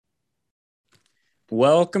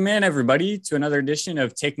Welcome in, everybody, to another edition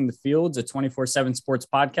of Taking the Fields, a 24/7 sports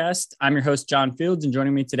podcast. I'm your host, John Fields, and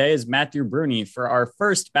joining me today is Matthew Bruni for our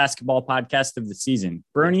first basketball podcast of the season.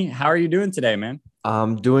 Bruni, how are you doing today, man?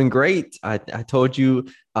 I'm doing great. I told you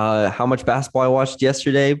how much basketball I watched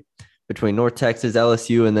yesterday between North Texas,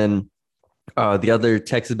 LSU, and then the other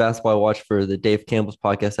Texas basketball I watched for the Dave Campbell's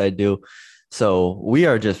podcast I do. So we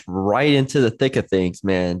are just right into the thick of things,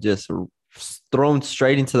 man. Just thrown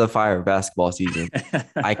straight into the fire of basketball season.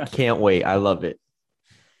 I can't wait. I love it.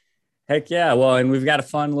 Heck yeah. Well, and we've got a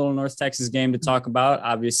fun little North Texas game to talk about.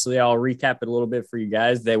 Obviously, I'll recap it a little bit for you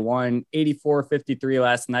guys. They won 84-53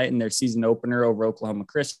 last night in their season opener over Oklahoma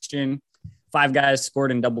Christian. 5 guys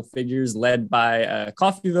scored in double figures, led by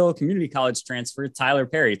Coffeyville Community College transfer Tyler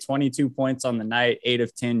Perry, 22 points on the night, 8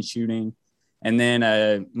 of 10 shooting. And then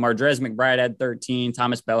Mardrez McBride had 13,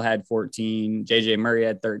 Thomas Bell had 14, JJ Murray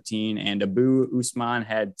had 13, and Abu Usman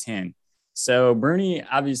had 10. So, Bruni,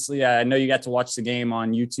 obviously, I know you got to watch the game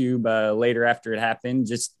on YouTube later after it happened.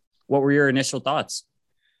 Just what were your initial thoughts?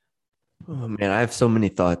 Oh man, I have so many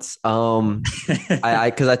thoughts.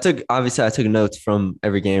 Because I took notes from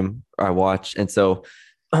every game I watched, and so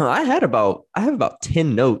I have about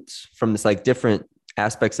 10 notes from this like different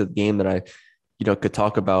aspects of the game that I could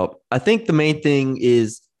talk about. I think the main thing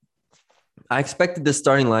is I expected the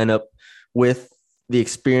starting lineup with the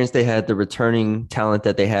experience they had, the returning talent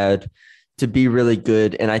that they had to be really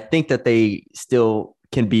good. And I think that they still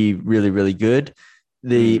can be really, really good.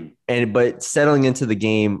 But settling into the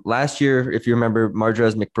game last year, if you remember,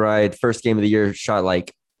 Mardrez McBride, first game of the year, shot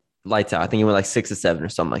like lights out. I think he went like 6 or 7 or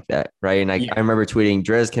something like that. Right. And I remember tweeting,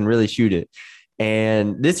 Drez can really shoot it.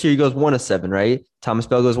 And this year he goes 1 of 7, right? Thomas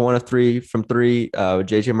Bell goes 1 of 3 from 3.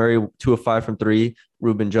 JJ Murray, 2 of 5 from 3.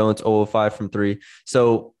 Ruben Jones, 0 of 5 from 3.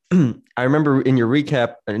 So I remember in your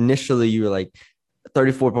recap, initially you were like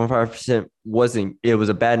 34.5% it was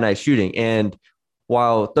a bad night shooting. And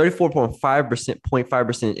while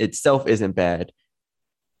 34.5% itself isn't bad,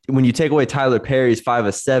 when you take away Tyler Perry's 5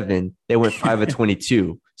 of 7, they went 5 of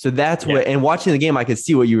 22. So that's what, and watching the game, I could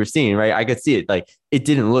see what you were seeing, right? I could see it. Like, it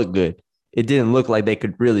didn't look good. It didn't look like they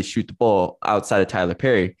could really shoot the ball outside of Tyler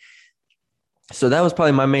Perry. So that was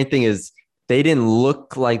probably my main thing is they didn't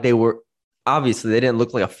look like they didn't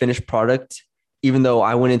look like a finished product, even though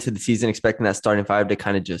I went into the season expecting that starting 5 to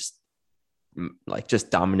kind of just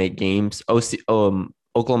dominate games.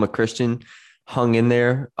 Oklahoma Christian hung in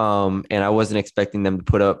there, and I wasn't expecting them to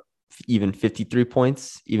put up even 53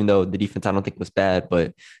 points, even though the defense I don't think was bad.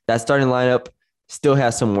 But that starting lineup still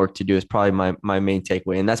has some work to do is probably my main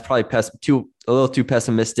takeaway. And that's probably a little too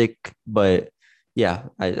pessimistic, but yeah,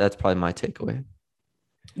 that's probably my takeaway.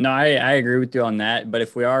 No, I agree with you on that. But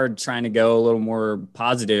if we are trying to go a little more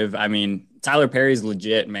positive, I mean, Tyler Perry's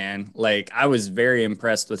legit, man. Like, I was very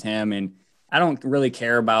impressed with him, and I don't really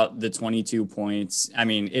care about the 22 points. I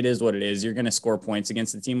mean, it is what it is. You're going to score points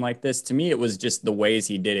against a team like this. To me, it was just the ways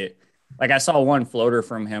he did it. Like, I saw one floater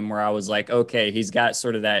from him where I was like, okay, he's got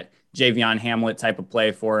sort of that Javion Hamlet type of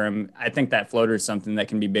play for him. I think that floater is something that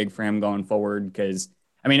can be big for him going forward because,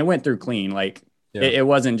 I mean, it went through clean. Like, it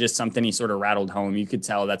wasn't just something he sort of rattled home. You could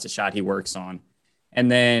tell that's a shot he works on. And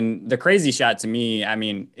then the crazy shot to me, I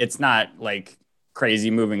mean, it's not like crazy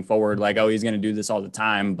moving forward, like, oh, he's going to do this all the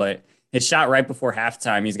time. But his shot right before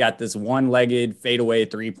halftime, he's got this one-legged fadeaway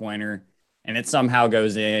three-pointer, and it somehow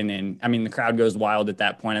goes in. And, I mean, the crowd goes wild at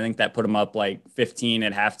that point. I think that put him up like 15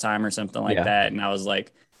 at halftime or something like that. And I was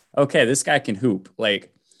like, okay, this guy can hoop.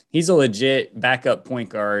 Like, he's a legit backup point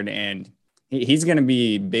guard, and he's going to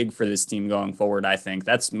be big for this team going forward, I think.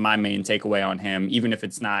 That's my main takeaway on him, even if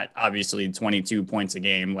it's not obviously 22 points a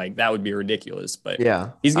game. Like, that would be ridiculous, but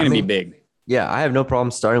he's going to be big. Yeah, I have no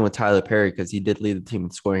problem starting with Tyler Perry because he did lead the team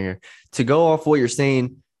in scoring here. To go off what you're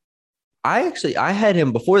saying, I had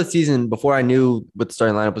him before the season, before I knew what the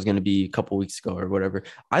starting lineup was going to be a couple weeks ago or whatever.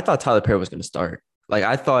 I thought Tyler Perry was going to start. Like,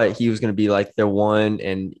 I thought he was going to be like their one,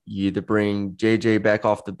 and you either bring JJ back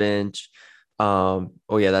off the bench.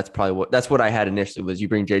 That's what I had initially was you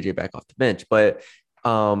bring JJ back off the bench. But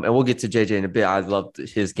and we'll get to JJ in a bit. I loved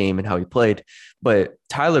his game and how he played. But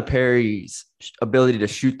Tyler Perry's ability to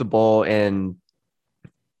shoot the ball, and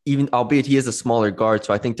even albeit he is a smaller guard,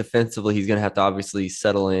 so I think defensively he's going to have to obviously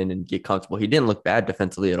settle in and get comfortable. He didn't look bad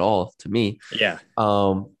defensively at all to me. Yeah.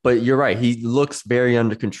 But you're right. He looks very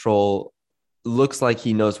under control. Looks like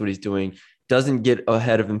he knows what he's doing. Doesn't get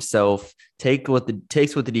ahead of himself. Takes what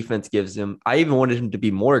the defense gives him. I even wanted him to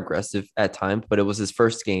be more aggressive at times, but it was his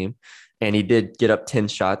first game, and he did get up 10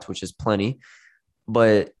 shots, which is plenty.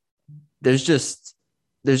 But there's just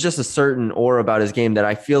a certain aura about his game that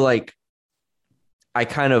I feel like I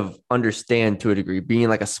kind of understand to a degree being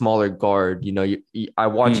like a smaller guard. I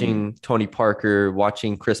Mhm. watching Tony Parker,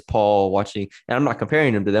 watching Chris Paul, watching, and I'm not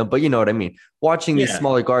comparing them to them, but you know what I mean. Watching these Yeah.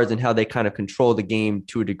 smaller guards and how they kind of control the game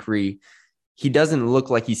to a degree. He doesn't look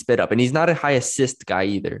like he's sped up, and he's not a high assist guy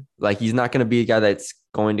either. Like he's not going to be a guy that's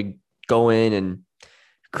going to go in and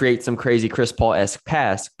create some crazy Chris Paul esque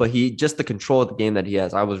pass, but he just the control of the game that he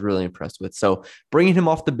has, I was really impressed with. So bringing him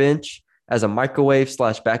off the bench as a microwave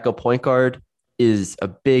slash backup point guard is a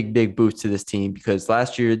big, big boost to this team because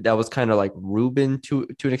last year that was kind of like Ruben to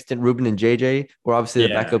an extent. Ruben and JJ were obviously the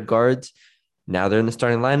Yeah. backup guards. Now they're in the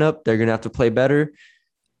starting lineup. They're gonna have to play better.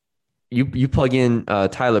 You plug in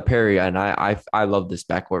Tyler Perry, and I love this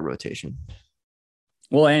backcourt rotation.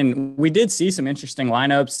 Well, and we did see some interesting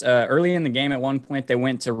lineups early in the game. At one point, they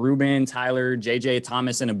went to Ruben, Tyler, JJ,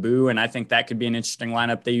 Thomas, and Abu, and I think that could be an interesting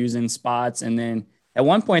lineup they use in spots. And then at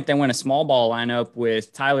one point, they went a small ball lineup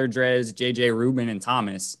with Tyler, Drez, JJ, Ruben, and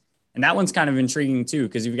Thomas. And that one's kind of intriguing too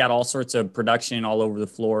because you've got all sorts of production all over the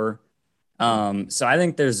floor. So I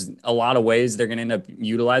think there's a lot of ways they're going to end up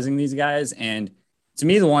utilizing these guys. And to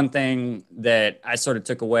me, the one thing that I sort of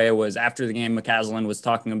took away was after the game, McCaslin was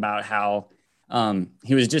talking about how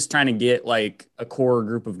he was just trying to get like a core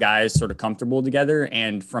group of guys sort of comfortable together.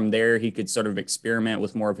 And from there, he could sort of experiment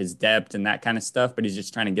with more of his depth and that kind of stuff. But he's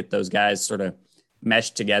just trying to get those guys sort of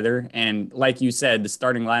meshed together. And like you said, the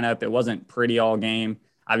starting lineup, it wasn't pretty all game.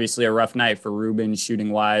 Obviously, a rough night for Ruben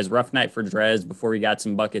shooting wise, rough night for Drez before he got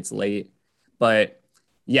some buckets late. But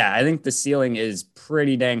yeah, I think the ceiling is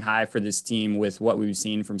pretty dang high for this team with what we've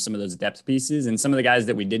seen from some of those depth pieces and some of the guys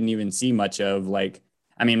that we didn't even see much of. Like,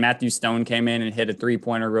 I mean, Matthew Stone came in and hit a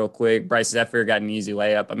 3-pointer real quick. Bryce Zephyr got an easy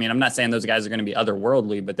layup. I mean, I'm not saying those guys are going to be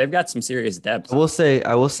otherworldly, but they've got some serious depth. I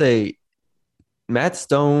will say, Matt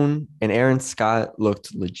Stone and Aaron Scott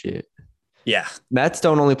looked legit. Yeah. Matt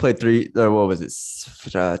Stone only played what was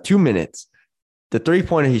it, 2 minutes. The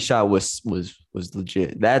 3-pointer he shot was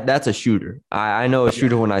legit. That's a shooter. I know a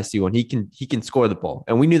shooter Yeah. when I see one. He can score the ball,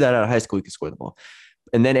 and we knew that out of high school he could score the ball.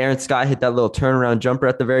 And then Aaron Scott hit that little turnaround jumper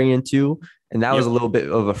at the very end too, and that was a Yep. little bit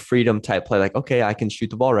of a freedom type play. Like, okay, I can shoot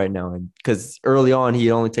the ball right now, and because early on he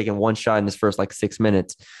had only taken one shot in his first like 6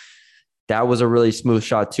 minutes. That was a really smooth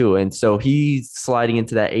shot too. And so he's sliding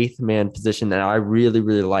into that eighth man position that I really,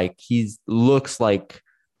 really like. He looks like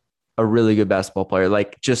a really good basketball player,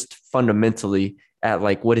 like just fundamentally at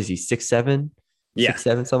like, what is he, 6'7", Yeah.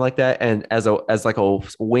 6'7", something like that. And as like a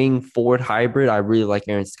wing forward hybrid, I really like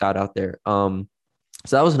Aaron Scott out there.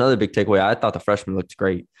 So that was another big takeaway. I thought the freshman looked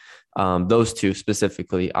great. Those two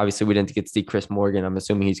specifically. Obviously, we didn't get to see Chris Morgan. I'm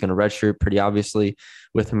assuming he's going to redshirt pretty obviously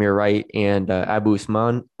with Amir Wright and Abu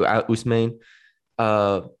Usman.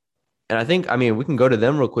 Uh, and I think, I mean, we can go to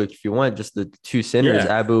them real quick if you want. Just the two centers,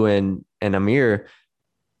 Yeah. Abu and Amir.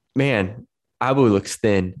 Man, Abu looks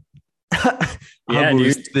thin. Yeah,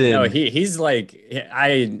 Abu's dude. No, thin. he's like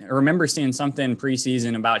I remember seeing something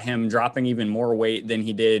preseason about him dropping even more weight than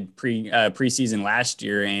he did preseason last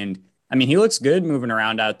year, and I mean he looks good moving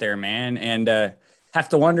around out there, man. And have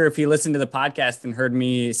to wonder if he listened to the podcast and heard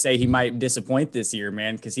me say he might disappoint this year,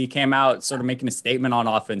 man, because he came out sort of making a statement on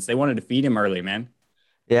offense. They wanted to feed him early, man.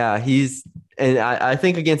 Yeah, and I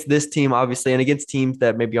think against this team, obviously, and against teams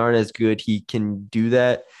that maybe aren't as good, he can do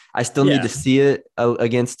that. I still need to Yeah, see it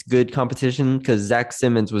against good competition because Zach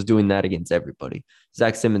Simmons was doing that against everybody.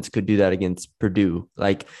 Zach Simmons could do that against Purdue.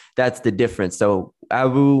 Like that's the difference. So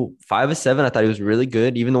Abu 5 of 7, I thought he was really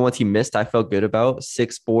good. Even the ones he missed, I felt good about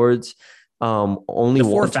 6 boards. Only the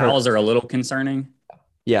four one turn. fouls are a little concerning.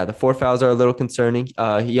 Yeah, the 4 fouls are a little concerning.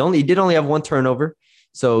 He did only have one turnover,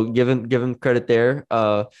 so give him credit there.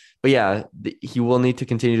 But yeah, he will need to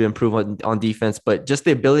continue to improve on defense. But just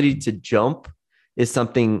the ability to jump is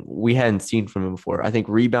something we hadn't seen from him before. I think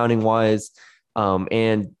rebounding wise,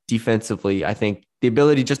 and defensively, I think the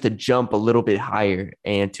ability just to jump a little bit higher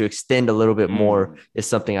and to extend a little bit more Mm. is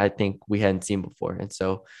something I think we hadn't seen before. And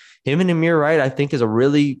so him and Amir Wright, I think, is a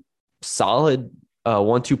really solid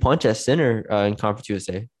 1-2 punch at center in Conference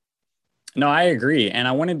USA. No, I agree. And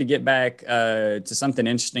I wanted to get back to something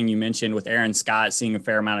interesting you mentioned with Aaron Scott seeing a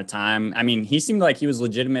fair amount of time. I mean, he seemed like he was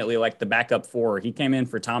legitimately like the backup four. He came in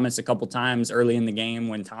for Thomas a couple times early in the game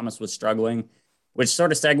when Thomas was struggling, which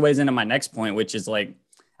sort of segues into my next point, which is like,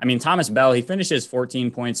 I mean, Thomas Bell, he finishes 14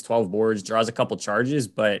 points, 12 boards, draws a couple charges,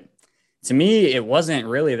 but to me, it wasn't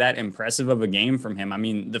really that impressive of a game from him. I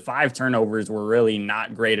mean, the 5 turnovers were really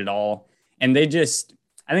not great at all. And they just,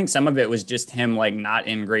 I think some of it was just him like not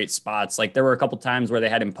in great spots. Like there were a couple times where they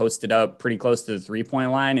had him posted up pretty close to the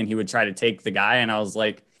 3-point line and he would try to take the guy. And I was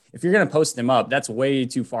like, if you're going to post him up, that's way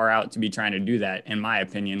too far out to be trying to do that, in my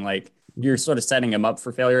opinion. Like you're sort of setting him up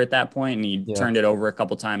for failure at that point, and he Yeah. turned it over a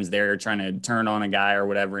couple times there, trying to turn on a guy or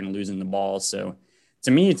whatever and losing the ball. So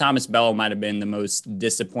to me, Thomas Bell might have been the most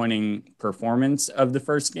disappointing performance of the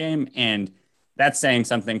first game. And that's saying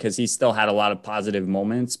something because he still had a lot of positive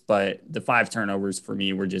moments, but the 5 turnovers for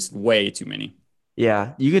me were just way too many.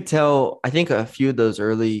 Yeah, you could tell. I think a few of those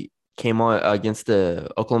early came on against the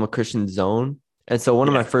Oklahoma Christian zone. And so one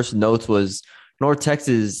of my Yeah. first notes was North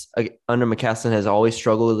Texas under McCasland has always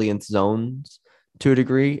struggled against zones to a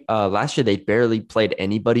degree. Last year, they barely played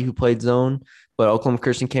anybody who played zone, but Oklahoma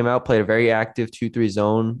Christian came out, played a very active 2-3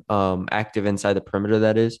 zone, active inside the perimeter,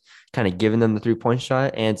 that is, kind of giving them the 3-point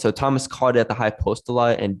shot. And so Thomas caught it at the high post a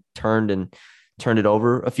lot and turned it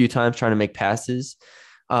over a few times trying to make passes.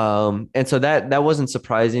 And so that wasn't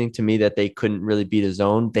surprising to me that they couldn't really beat a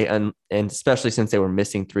zone. And especially since they were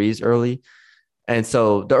missing threes early. And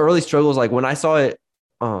so the early struggles, like when I saw it,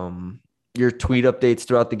 your tweet updates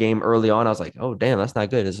throughout the game early on, I was like, oh, damn, that's not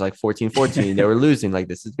good. It's like 14-14. They were losing. Like,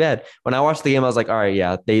 this is bad. When I watched the game, I was like, all right,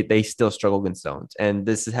 yeah, they still struggle against zones. And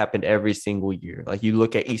this has happened every single year. Like, you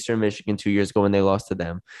look at Eastern Michigan 2 years ago when they lost to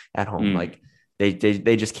them at home. Like, they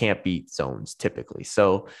just can't beat zones typically.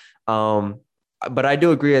 So, but I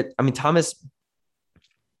do agree. I mean, Thomas,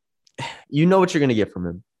 you know what you're going to get from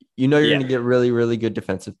him. You know you're going to get really, really good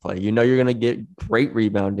defensive play. You know you're going to get great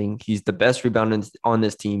rebounding. He's the best rebounder on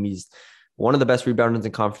this team. He's one of the best rebounders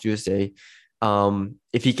in Conference USA.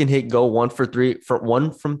 If he can go 1 for 3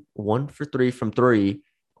 from three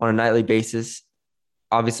on a nightly basis,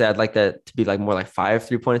 obviously I'd like that to be like more like 5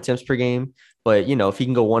 3-point attempts per game. But if he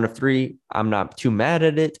can go 1 of 3, I'm not too mad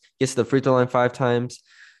at it. Gets to the free throw line 5 times.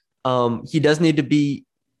 He does need to be.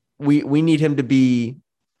 We need him to be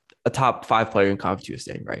a top 5 player in Conference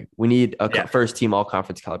USA, right? We need a first team all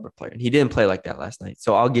conference caliber player. And he didn't play like that last night.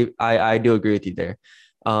 So I do agree with you there.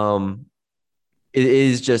 It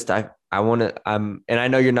is just, and I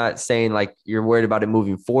know you're not saying like you're worried about it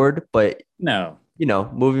moving forward, but no,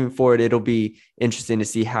 moving forward, it'll be interesting to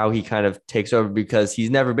see how he kind of takes over because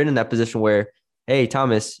he's never been in that position where, hey,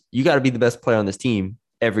 Thomas, you got to be the best player on this team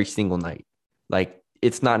every single night. Like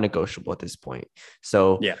it's not negotiable at this point.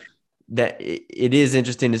 So yeah. That it is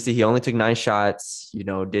interesting to see. He only took 9 shots,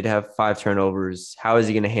 did have 5 turnovers. How is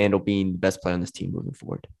he going to handle being the best player on this team moving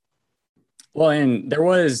forward? Well, and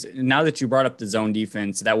now that you brought up the zone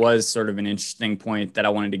defense, that was sort of an interesting point that I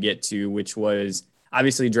wanted to get to, which was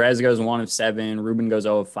obviously Drez goes 1 of 7, Ruben goes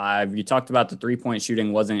 0 of 5. You talked about the 3-point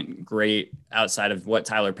shooting wasn't great outside of what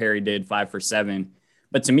Tyler Perry did, 5 for 7.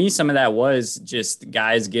 But to me, some of that was just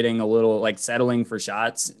guys getting a little like settling for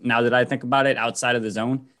shots. Now that I think about it outside of the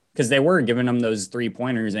zone, because they were giving them those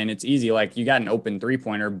 3-pointers and it's easy. Like you got an open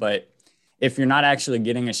 3-pointer, but if you're not actually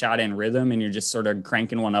getting a shot in rhythm and you're just sort of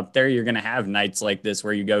cranking one up there, you're going to have nights like this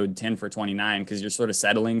where you go 10 for 29 because you're sort of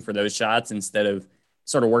settling for those shots instead of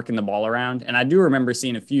sort of working the ball around. And I do remember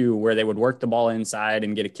seeing a few where they would work the ball inside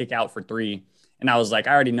and get a kick out for 3. And I was like,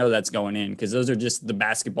 I already know that's going in because those are just the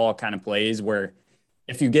basketball kind of plays where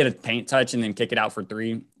if you get a paint touch and then kick it out for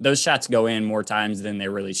 3, those shots go in more times than they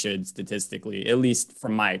really should statistically, at least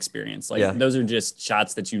from my experience. Like those are just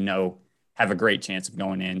shots that have a great chance of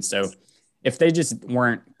going in. So if they just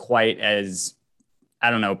weren't quite as, I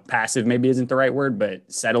don't know, passive maybe isn't the right word,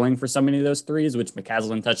 but settling for so many of those threes, which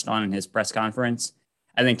McCasland touched on in his press conference,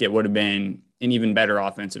 I think it would have been an even better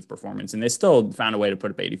offensive performance. And they still found a way to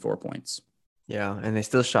put up 84 points. Yeah, and they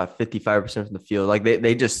still shot 55% from the field. Like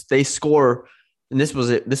they score. And this was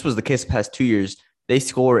the case the past 2 years. They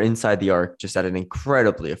score inside the arc just at an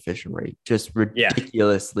incredibly efficient rate, just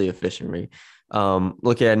ridiculously efficient rate.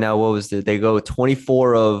 Look at it now. What was it? They go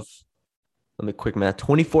 24 of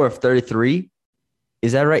 33.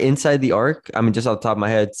 Is that right? Inside the arc? I mean, just off the top of my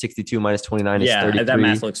head, 62 minus 29 is 33. Yeah, that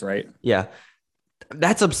math looks right. Yeah.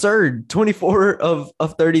 That's absurd. 24 of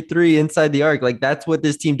 33 inside the arc. Like that's what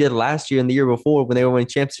this team did last year and the year before when they were winning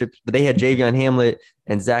championships, but they had Javion Hamlet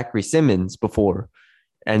and Zachary Simmons before.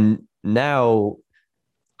 And now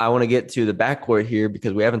I want to get to the backcourt here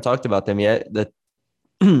because we haven't talked about them yet. The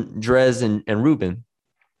Drez and Ruben.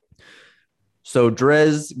 So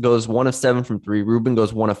Drez goes 1 of 7 from 3. Ruben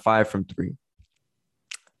goes 1 of 5 from 3.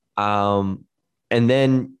 And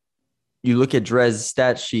then you look at Drez's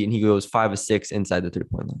stat sheet and he goes 5 of 6 inside the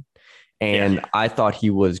 3-point line. And I thought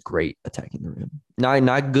he was great attacking the rim.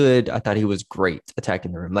 Not good. I thought he was great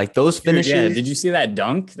attacking the rim. Like those finishes. Yeah. Did you see that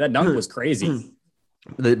dunk? That dunk was crazy.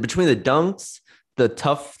 Between the dunks, the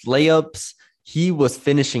tough layups, he was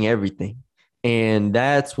finishing everything. And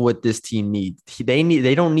that's what this team needs.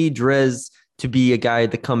 They don't need Drez to be a guy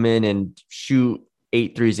to come in and shoot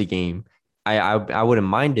 8 threes a game. I wouldn't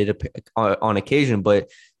mind it on occasion,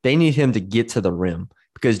 but they need him to get to the rim.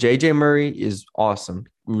 because JJ Murray is awesome,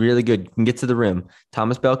 really good, can get to the rim.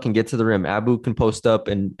 Thomas Bell can get to the rim. Abu can post up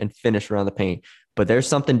and finish around the paint. But there's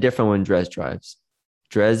something different when Drez drives.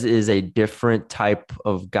 Drez is a different type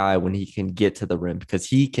of guy when he can get to the rim because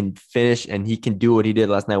he can finish and he can do what he did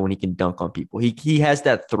last night when he can dunk on people. He has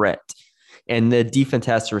that threat, and the defense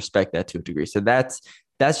has to respect that to a degree. So that's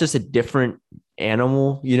just a different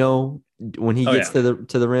animal, when he Oh gets yeah.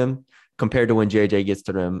 to the rim compared to when JJ gets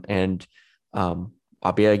to the rim. And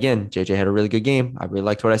I'll be again, JJ had a really good game. I really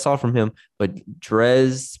liked what I saw from him, but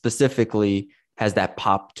Drez specifically has that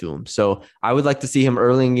pop to him. So I would like to see him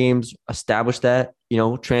early in games establish that,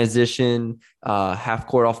 transition, half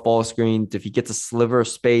court off ball screens. If he gets a sliver of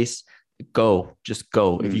space, just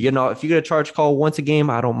go. If you get a charge call once a game,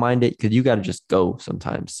 I don't mind it because you got to just go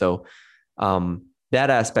sometimes. So that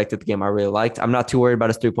aspect of the game I really liked. I'm not too worried about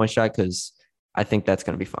his 3-point shot because I think that's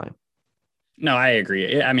going to be fine. No, I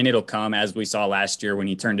agree. I mean, it'll come as we saw last year when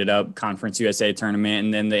he turned it up, Conference USA tournament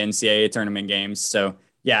and then the NCAA tournament games. So,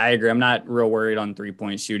 yeah, I agree. I'm not real worried on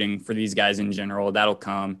 3-point shooting for these guys in general. That'll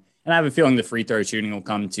come. And I have a feeling the free throw shooting will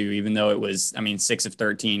come too, even though it was, 6 of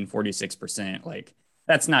 13, 46%. Like,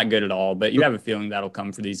 that's not good at all. But you have a feeling that'll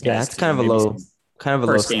come for these Yeah, guys it's too. Maybe some kind of a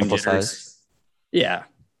low first game sample jitters. size. Yeah.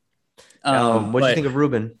 What do you But think of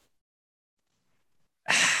Ruben?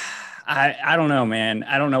 I don't know, man.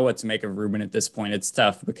 I don't know what to make of Ruben at this point. It's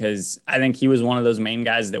tough because I think he was one of those main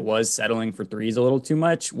guys that was settling for threes a little too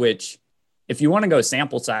much, which if you want to go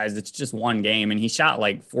sample size, it's just one game. And he shot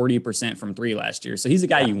like 40% from three last year. So he's a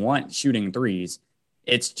guy you want shooting threes.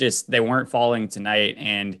 It's just they weren't falling tonight.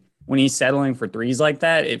 And when he's settling for threes like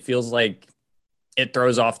that, it feels like it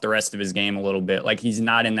throws off the rest of his game a little bit. Like he's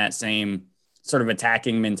not in that same sort of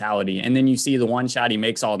attacking mentality. And then you see the one shot he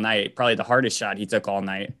makes all night, probably the hardest shot he took all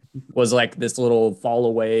night, was like this little fall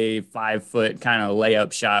away 5-foot kind of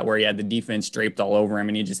layup shot where he had the defense draped all over him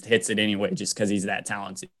and he just hits it anyway just because he's that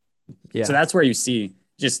talented. Yeah. So that's where you see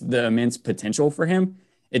just the immense potential for him.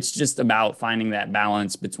 It's just about finding that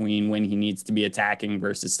balance between when he needs to be attacking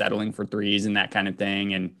versus settling for threes and that kind of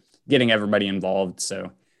thing and getting everybody involved.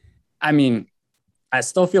 So, I mean, I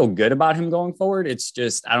still feel good about him going forward. It's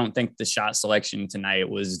just, I don't think the shot selection tonight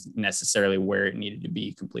was necessarily where it needed to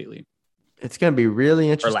be completely. It's going to be really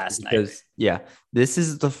Or interesting last night. because, this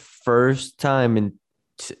is the first time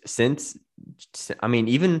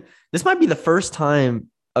even this might be the first time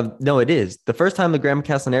it is the first time the Graham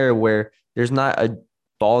McCasland era where there's not a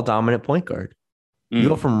ball dominant point guard. You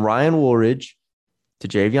go from Ryan Woolridge to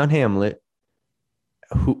Javion Hamlet.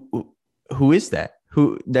 Who is that?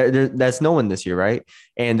 That's no one this year, right?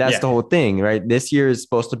 And that's the whole thing, right? This year is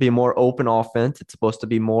supposed to be more open offense. It's supposed to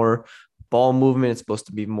be more ball movement. It's supposed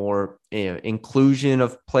to be more inclusion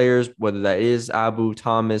of players, whether that is Abu,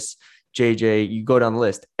 Thomas, JJ. You go down the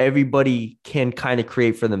list. Everybody can kind of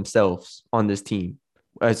create for themselves on this team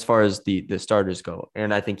as far as the starters go.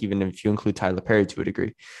 And I think even if you include Tyler Perry to a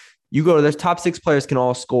degree, you go to their top 6 players can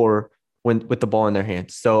all score with the ball in their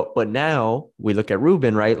hands. So, but now we look at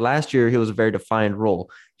Ruben, right? Last year, he was a very defined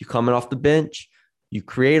role. You coming off the bench, you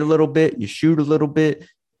create a little bit, you shoot a little bit,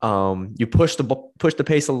 you push the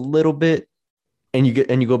pace a little bit, and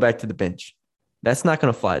you go back to the bench. That's not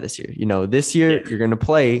going to fly this year. This year you're going to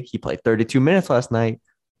play. He played 32 minutes last night.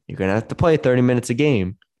 You're going to have to play 30 minutes a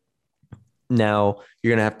game. Now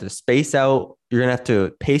you're going to have to space out. You're going to have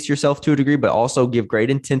to pace yourself to a degree, but also give great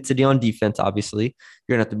intensity on defense. Obviously,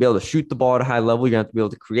 you're going to have to be able to shoot the ball at a high level. You're going to have to be able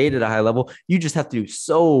to create at a high level. You just have to do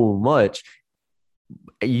so much.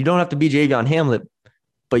 You don't have to be Javion Hamlet,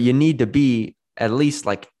 but you need to be at least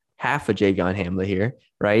like half a Javion Hamlet here,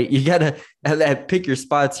 right? You got to pick your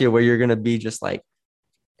spots here where you're going to be just like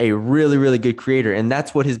a really, really good creator. And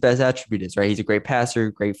that's what his best attribute is, right? He's a great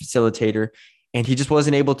passer, great facilitator. And he just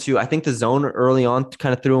wasn't able to. I think the zone early on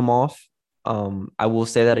kind of threw him off. I will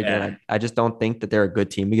say that again. I just don't think that they're a good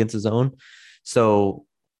team against the zone. So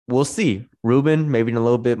we'll see. Ruben, maybe in a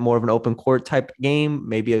little bit more of an open court type game,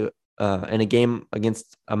 maybe in a game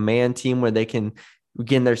against a man team where they can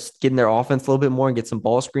get in their offense a little bit more and get some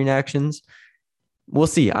ball screen actions. We'll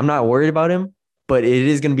see. I'm not worried about him, but it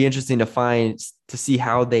is going to be interesting to see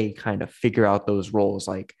how they kind of figure out those roles.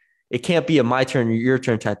 Like, it can't be a my turn, your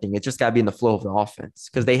turn type thing. It's just got to be in the flow of the offense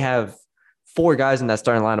because they have 4 guys in that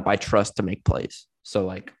starting lineup I trust to make plays. So,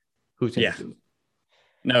 like, who's going to do it?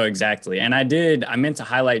 No, exactly. And I meant to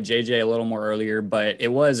highlight JJ a little more earlier, but it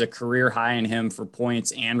was a career high in him for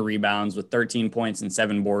points and rebounds with 13 points and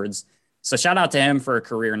 7 boards. So shout out to him for a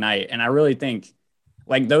career night. And I really think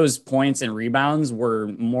like those points and rebounds were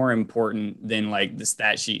more important than like the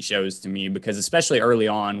stat sheet shows to me, because especially early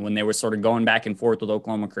on when they were sort of going back and forth with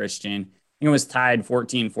Oklahoma Christian, think it was tied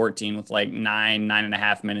 14-14 with like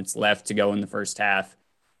 9.5 minutes left to go in the first half.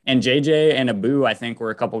 And JJ and Abu, I think, were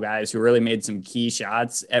a couple guys who really made some key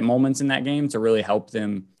shots at moments in that game to really help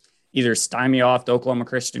them either stymie off the Oklahoma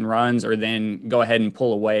Christian runs or then go ahead and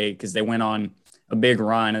pull away because they went on a big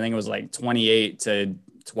run. I think it was like 28-12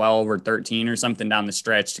 or 13 or something down the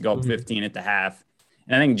stretch to go up 15 at the half.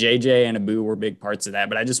 And I think JJ and Abu were big parts of that.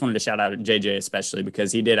 But I just wanted to shout out JJ especially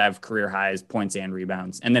because he did have career highs, points and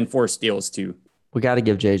rebounds, and then 4 steals too. We got to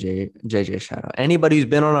give JJ a shout out. Anybody who's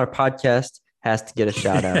been on our podcast has to get a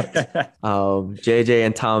shout out. JJ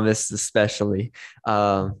and Thomas especially.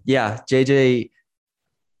 Yeah, JJ.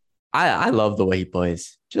 I love the way he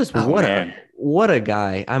plays. Just what a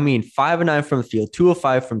guy. I mean, 5 of 9 from the field, 2 of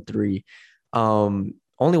 5 from 3.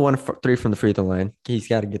 Only 1 of 3 from the free throw line. He's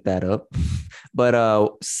got to get that up.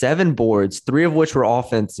 But 7 boards, 3 of which were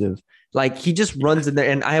offensive. Like he just runs in there.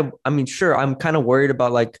 And I mean, sure, I'm kind of worried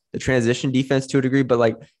about like the transition defense to a degree, but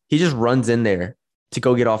like he just runs in there to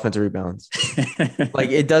go get offensive rebounds.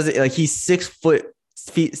 Like it doesn't like he's 6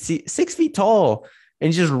 feet tall.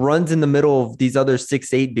 And he just runs in the middle of these other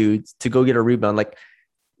 6'8" dudes to go get a rebound. Like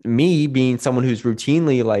me being someone who's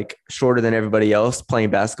routinely like shorter than everybody else playing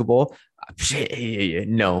basketball.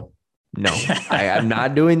 No, I'm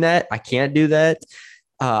not doing that. I can't do that.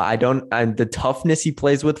 The toughness he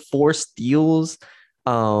plays with, 4 steals.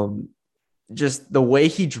 Just the way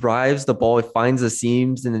he drives the ball, he finds the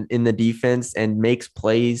seams in the defense and makes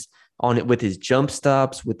plays on it with his jump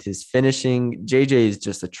stops, with his finishing. JJ is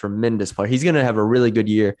just a tremendous player. He's going to have a really good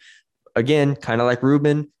year. Again, kind of like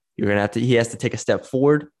Ruben, he has to take a step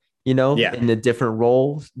forward, in the different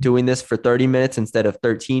roles. Doing this for 30 minutes instead of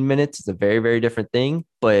 13 minutes is a very, very different thing.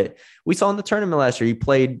 But we saw in the tournament last year, he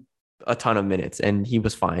played a ton of minutes and he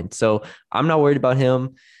was fine. So I'm not worried about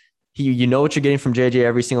him. You know what you're getting from JJ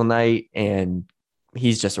every single night. And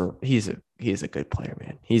he's a good player,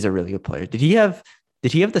 man. He's a really good player. Did he have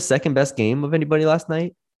the second best game of anybody last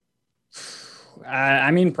night? I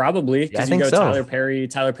mean, probably because you go so. Tyler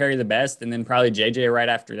Perry the best, and then probably JJ right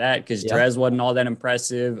after that because Drez wasn't all that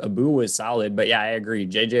impressive. Abu was solid, but yeah, I agree.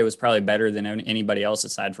 JJ was probably better than anybody else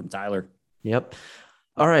aside from Tyler. Yep.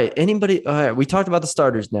 All right. All right. We talked about the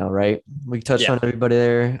starters now, right? We touched on everybody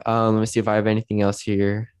there. Let me see if I have anything else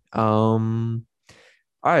here. All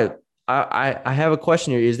right. I have a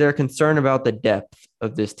question here. Is there a concern about the depth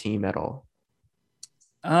of this team at all?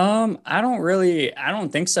 I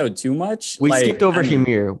don't think so too much. We skipped over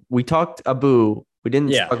Hamir. We talked Abu. We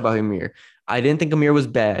didn't talk about Hamir. I didn't think Hamir was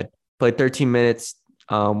bad. Played 13 minutes,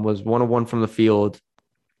 was 1 of 1 from the field,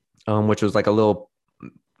 which was like a little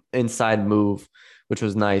inside move, which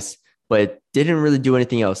was nice, but didn't really do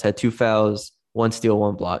anything else. Had 2 fouls, 1 steal,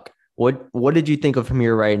 1 block. What did you think of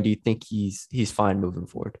Hamir Wright? And do you think he's fine moving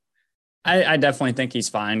forward? I definitely think he's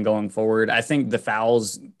fine going forward. I think the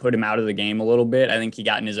fouls put him out of the game a little bit. I think he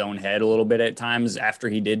got in his own head a little bit at times after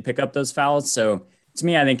he did pick up those fouls. So to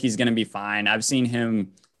me, I think he's going to be fine. I've seen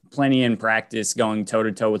him plenty in practice going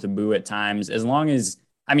toe-to-toe with Abu at times. As long as,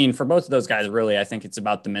 I mean, for both of those guys, really, I think it's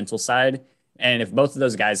about the mental side. And if both of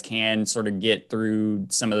those guys can sort of get through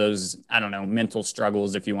some of those, I don't know, mental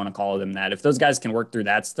struggles, if you want to call them that, if those guys can work through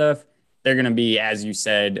that stuff, they're going to be, as you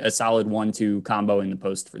said, a solid 1-2 combo in the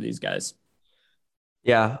post for these guys.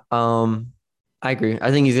 Yeah, I agree.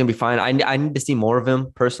 I think he's going to be fine. I need to see more of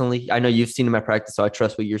him personally. I know you've seen him at practice, so I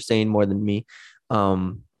trust what you're saying more than me.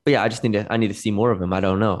 But yeah, I need to see more of him. I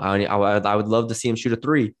don't know. I would love to see him shoot a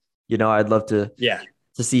 3. I'd love to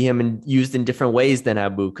see him used in different ways than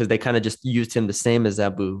Abu because they kind of just used him the same as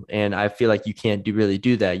Abu. And I feel like you can't really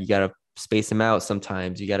do that. You got to space him out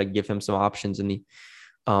sometimes. You got to give him some options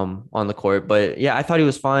on the court. But yeah, I thought he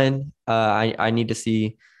was fine. I need to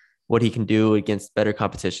see what he can do against better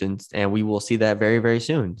competitions, and we will see that very, very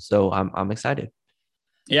soon. So I'm excited.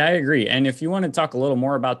 Yeah, I agree. And if you want to talk a little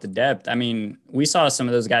more about the depth, I mean, we saw some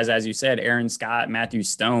of those guys, as you said, Aaron Scott, Matthew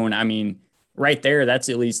Stone. I mean, right there, that's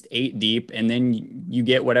at least 8 deep. And then you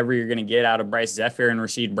get whatever you're going to get out of Bryce Zephyr and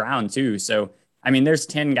Rasheed Brown too. So, I mean, there's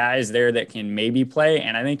 10 guys there that can maybe play.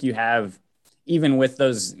 And I think you have, even with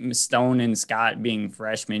those Stone and Scott being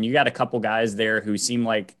freshmen, you got a couple guys there who seem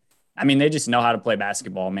like, I mean, they just know how to play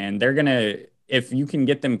basketball, man. They're going to, if you can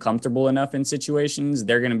get them comfortable enough in situations,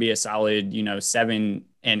 they're going to be a solid, 7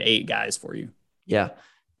 and 8 guys for you. Yeah.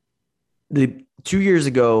 2 years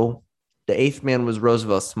ago, the 8th man was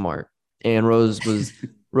Roosevelt Smart, and Rose was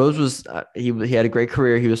he had a great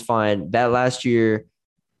career. He was fine. That last year,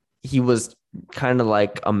 he was kind of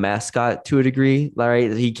like a mascot to a degree,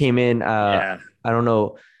 right? He came in. I don't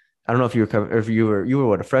know if you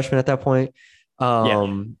were a freshman at that point.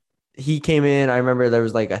 he came in. I remember there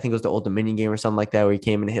was like, I think it was the Old Dominion game or something like that, where he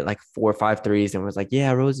came in and hit like 4 or 5 threes and was like,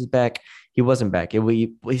 yeah, Rose is back. He wasn't back.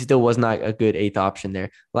 He still was not a good eighth option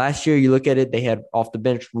there. Last year, you look at it, they had off the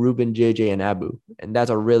bench Ruben, JJ, and Abu, and that's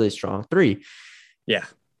a really strong three. Yeah.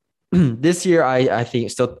 This year, I think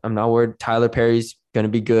still, I'm not worried. Tyler Perry's going to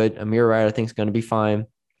be good. Amir Wright, I think, is going to be fine.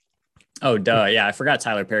 Oh, duh. Yeah. I forgot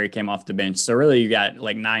Tyler Perry came off the bench. So really you got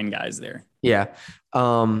like 9 guys there. Yeah.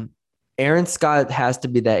 Aaron Scott has to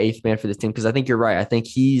be that eighth man for this team because I think you're right. I think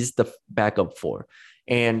he's the backup 4.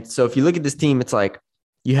 And so if you look at this team, it's like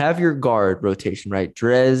you have your guard rotation, right?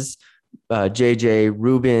 Drez, JJ,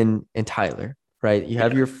 Ruben, and Tyler, right? You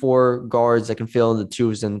have your 4 guards that can fill in the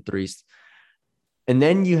 2s and 3s. And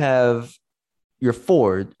then you have your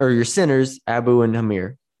 4 or your centers, Abu and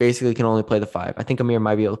Amir, basically can only play the 5. I think Amir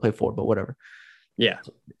might be able to play 4, but whatever. Yeah.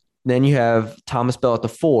 Then you have Thomas Bell at the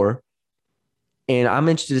 4. And I'm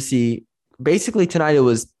interested to see, basically tonight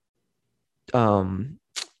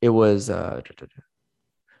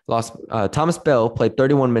Thomas Bell played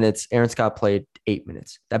 31 minutes. Aaron Scott played 8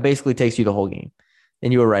 minutes. That basically takes you the whole game.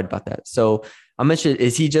 And you were right about that. So I'm interested,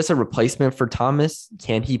 is he just a replacement for Thomas?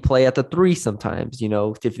 Can he play at the 3 sometimes,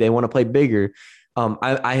 if they want to play bigger?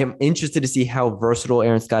 I am interested to see how versatile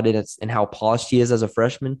Aaron Scott is and how polished he is as a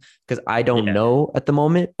freshman, because I don't know at the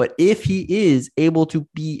moment. But if he is able to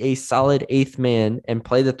be a solid 8th man and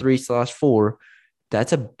play the 3/4,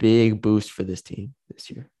 that's a big boost for this team this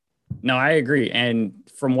year. No, I agree. And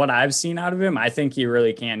from what I've seen out of him, I think he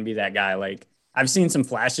really can be that guy. Like, I've seen some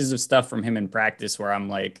flashes of stuff from him in practice where I'm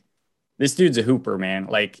like, this dude's a hooper, man.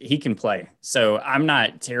 Like, he can play. So I'm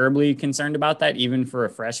not terribly concerned about that, even for a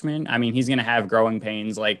freshman. I mean, he's going to have growing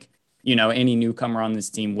pains like, any newcomer on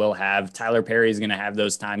this team will have. Tyler Perry is going to have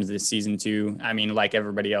those times this season too. I mean, like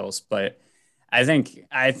everybody else. But I think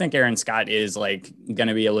Aaron Scott is like going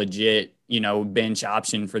to be a legit, bench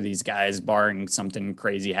option for these guys, barring something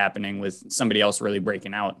crazy happening with somebody else really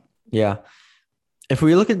breaking out. Yeah. If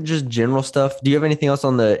we look at just general stuff, do you have anything else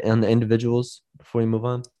on the individuals before we move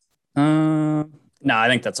on? No, I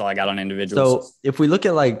think that's all I got on individuals. So if we look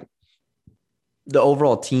at like the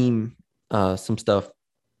overall team, some stuff,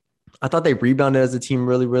 I thought they rebounded as a team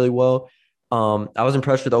really, really well. I was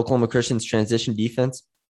impressed with Oklahoma Christian's transition defense.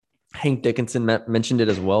 Hank Dickinson mentioned it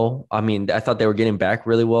as well. I mean, I thought they were getting back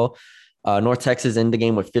really well. North Texas ended the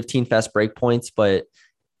game with 15 fast break points, but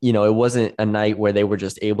it wasn't a night where they were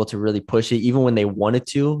just able to really push it, even when they wanted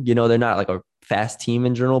to. They're not like a fast team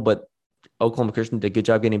in general, but Oklahoma Christian did a good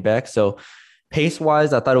job getting back. So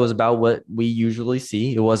pace-wise, I thought it was about what we usually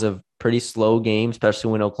see. It was a pretty slow game,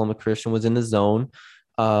 especially when Oklahoma Christian was in the zone.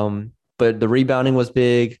 But the rebounding was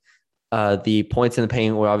big. The points in the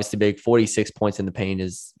paint were obviously big. 46 points in the paint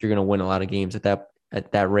you're going to win a lot of games at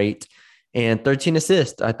that rate. And 13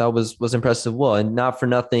 assists, I thought was impressive. Well, and not for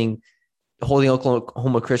nothing, holding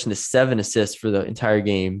Oklahoma Christian to 7 assists for the entire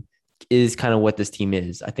game is kind of what this team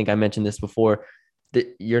is. I think I mentioned this before,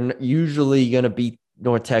 that you're usually going to beat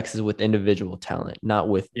North Texas with individual talent, not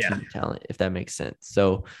with team talent, if that makes sense.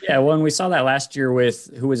 So well, and we saw that last year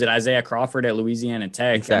with, who was it, Isaiah Crawford at Louisiana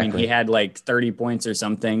Tech. Exactly. I mean, he had like 30 points or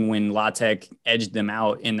something when La Tech edged them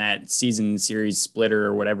out in that season series splitter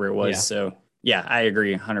or whatever it was. So I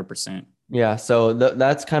agree 100%. Yeah, so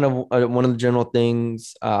that's kind of one of the general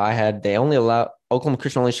things I had. Oklahoma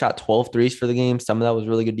Christian only shot 12 threes for the game. Some of that was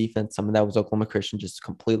really good defense. Some of that was Oklahoma Christian just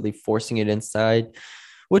completely forcing it inside,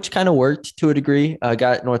 which kind of worked to a degree.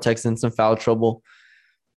 Got North Texas in some foul trouble.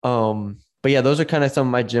 But yeah, those are kind of some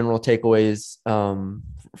of my general takeaways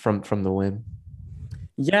from the win.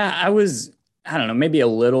 Yeah, I don't know, maybe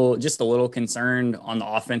just a little concerned on the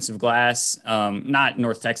offensive glass. Not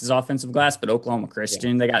North Texas offensive glass, but Oklahoma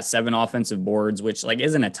Christian. They got 7 offensive boards, which like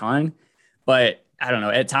isn't a ton, but I don't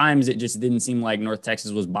know. At times it just didn't seem like North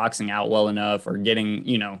Texas was boxing out well enough or getting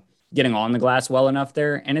on the glass well enough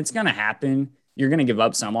there. And it's going to happen. You're going to give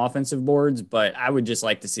up some offensive boards, but I would just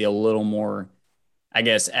like to see a little more, I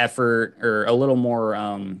guess, effort or a little more,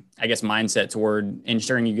 mindset toward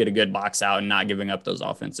ensuring you get a good box out and not giving up those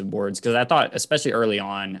offensive boards. Because I thought, especially early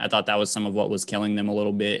on, I thought that was some of what was killing them a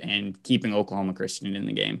little bit and keeping Oklahoma Christian in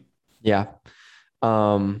the game. Yeah.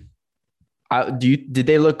 Did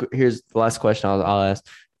they look? Here's the last question I'll ask.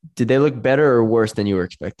 Did they look better or worse than you were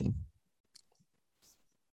expecting?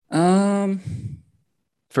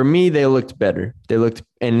 For me, they looked better.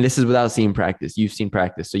 And this is without seeing practice. You've seen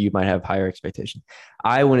practice, so you might have higher expectations.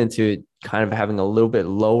 I went into it kind of having a little bit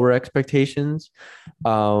lower expectations,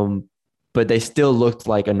 but they still looked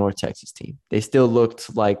like a North Texas team. They still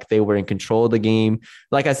looked like they were in control of the game.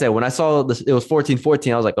 Like I said, when I saw this, it was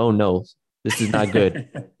 14-14, I was like, oh no, this is not good.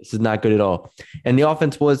 This is not good at all. And the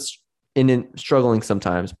offense was struggling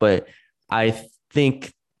sometimes, but I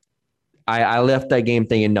think I left that game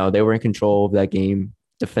thinking, no, they were in control of that game.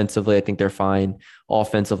 Defensively, I think they're fine.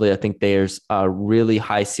 Offensively, I think there's a really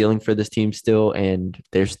high ceiling for this team still, and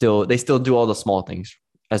they still do all the small things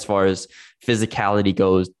as far as physicality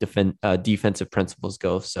goes, defensive principles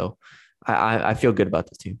go. So I feel good about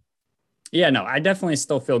this team. Yeah, no, I definitely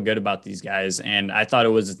still feel good about these guys. And I thought it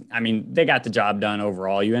was, I mean, they got the job done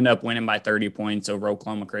overall. You end up winning by 30 points over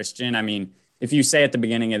Oklahoma Christian. I mean, if you say at the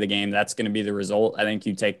beginning of the game that's going to be the result, I think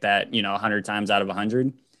you take that, 100 times out of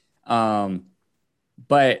 100.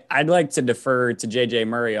 But I'd like to defer to JJ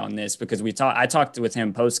Murray on this because I talked with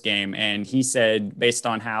him post game and he said based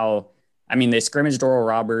on how, I mean, they scrimmaged Oral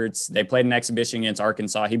Roberts, they played an exhibition against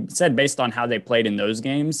Arkansas. He said based on how they played in those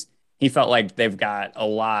games, he felt like they've got a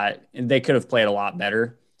lot, they could have played a lot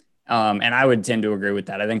better. And I would tend to agree with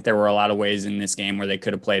that. I think there were a lot of ways in this game where they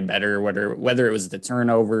could have played better, whether it was the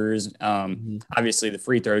turnovers. Obviously, the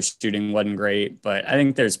free throw shooting wasn't great, but I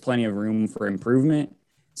think there's plenty of room for improvement.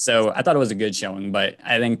 So I thought it was a good showing, but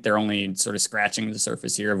I think they're only sort of scratching the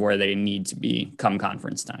surface here of where they need to be come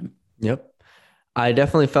conference time. Yep. I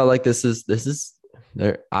definitely felt like this is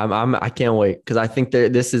there. I can't wait because I think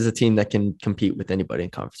this is a team that can compete with anybody in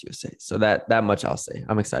Conference USA. So that much I'll say.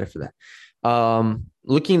 I'm excited for that.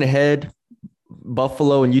 Looking ahead,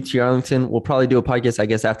 Buffalo and UT Arlington. We'll probably do a podcast, I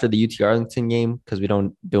guess, after the UT Arlington game because we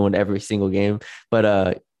don't do it every single game.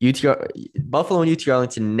 But Buffalo and UT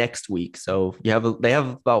Arlington next week. So they have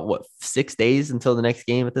about 6 days until the next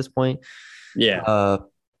game at this point. Yeah.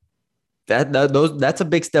 That's a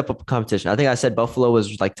big step up in competition. I think I said Buffalo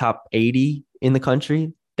was like top 80 in the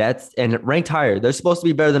country. And ranked higher. They're supposed to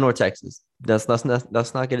be better than North Texas. Let's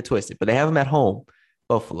not get it twisted. But they have them at home,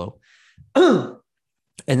 Buffalo.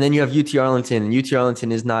 And then you have UT Arlington, and UT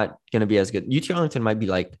Arlington is not going to be as good. UT Arlington might be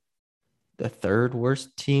like the third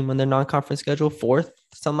worst team on their non-conference schedule, fourth,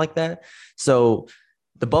 something like that. So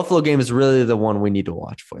the Buffalo game is really the one we need to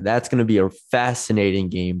watch for. That's going to be a fascinating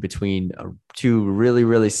game between two really,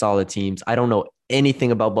 really solid teams. I don't know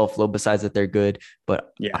anything about Buffalo besides that they're good,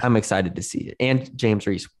 but yeah. I'm excited to see it. And James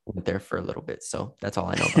Reese went there for a little bit, so that's all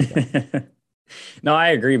I know about that. No, I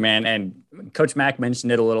agree, man. And Coach Mack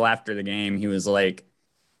mentioned it a little after the game. He was like,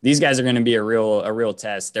 these guys are going to be a real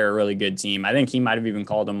test. They're a really good team. I think he might have even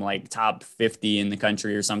called them like top 50 in the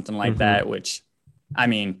country or something like that, which, I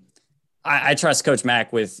mean, I trust Coach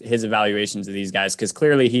Mack with his evaluations of these guys because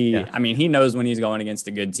clearly he knows when he's going against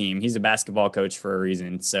a good team. He's a basketball coach for a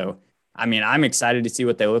reason. So, I mean, I'm excited to see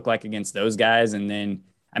what they look like against those guys. And then,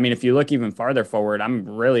 I mean, if you look even farther forward, I'm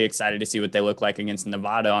really excited to see what they look like against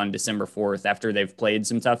Nevada on December 4th after they've played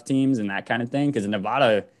some tough teams and that kind of thing. Because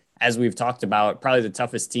Nevada, as we've talked about, probably the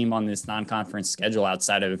toughest team on this non-conference schedule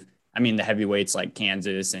outside of, I mean, the heavyweights like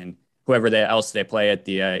Kansas and whoever else they play at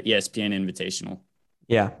the ESPN Invitational.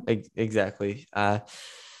 Yeah, exactly.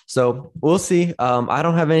 So we'll see. I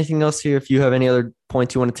don't have anything else here. If you have any other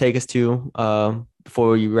points you want to take us to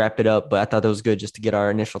before we wrap it up, but I thought that was good just to get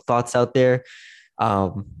our initial thoughts out there.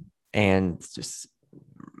 And just,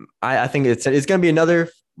 I think it's going to be another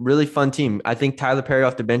really fun team. I think Tyler Perry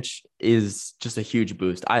off the bench is just a huge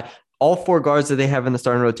boost. All four guards that they have in the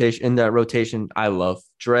starting rotation, in that rotation, I love.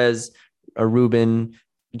 Drez, Ruben,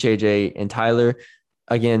 JJ, and Tyler.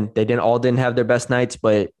 Again, they didn't have their best nights,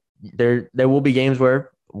 but there will be games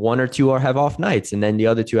where one or two have off nights, and then the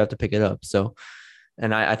other two have to pick it up. So,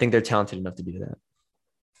 and I think they're talented enough to do that.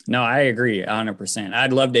 No, I agree 100%.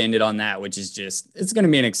 I'd love to end it on that, which is just, it's going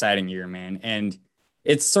to be an exciting year, man. And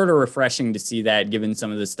it's sort of refreshing to see that given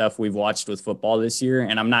some of the stuff we've watched with football this year.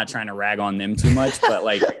 And I'm not trying to rag on them too much, but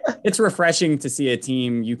like, it's refreshing to see a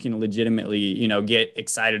team you can legitimately, get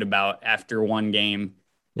excited about after one game.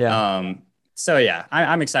 Yeah. So yeah,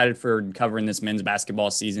 I'm excited for covering this men's basketball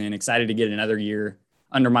season. Excited to get another year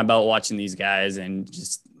under my belt watching these guys and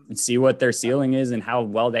just see what their ceiling is and how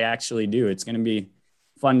well they actually do. It's going to be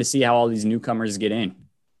fun to see how all these newcomers get in.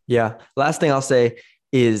 Yeah. Last thing I'll say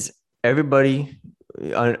is everybody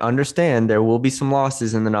understand there will be some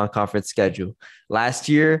losses in the non-conference schedule. Last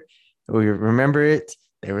year, we remember it.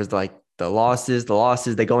 There was like the losses.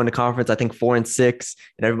 They go into conference, I think 4-6,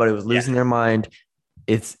 and everybody was losing their mind.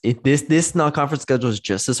 This non-conference schedule is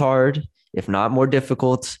just as hard, if not more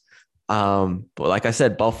difficult. But like I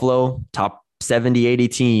said, Buffalo, top 70, 80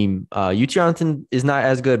 team. UT Arlington is not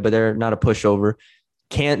as good, but they're not a pushover.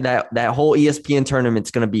 That whole ESPN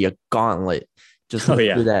tournament's going to be a gauntlet. Just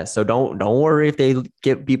do that. So don't worry if they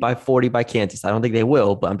get beat by 40 by Kansas. I don't think they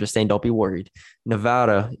will, but I'm just saying don't be worried.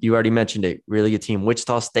 Nevada, you already mentioned it, really good team.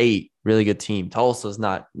 Wichita State, really good team. Tulsa's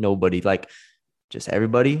not nobody. Like, just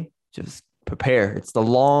everybody, just prepare. It's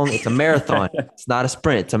a marathon. It's not a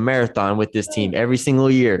sprint. It's a marathon with this team every single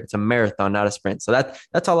year. It's a marathon, not a sprint. So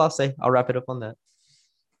that's all I'll say. I'll wrap it up on that.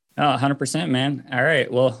 Oh, 100%, man. All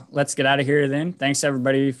right. Well, let's get out of here then. Thanks,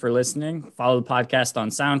 everybody, for listening. Follow the podcast on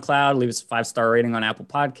SoundCloud. Leave us a 5-star rating on Apple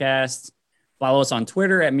Podcasts. Follow us on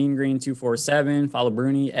Twitter at MeanGreen247. Follow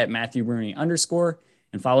Bruni at Matthew Bruni _.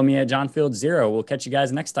 And follow me at JohnField0. We'll catch you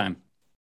guys next time.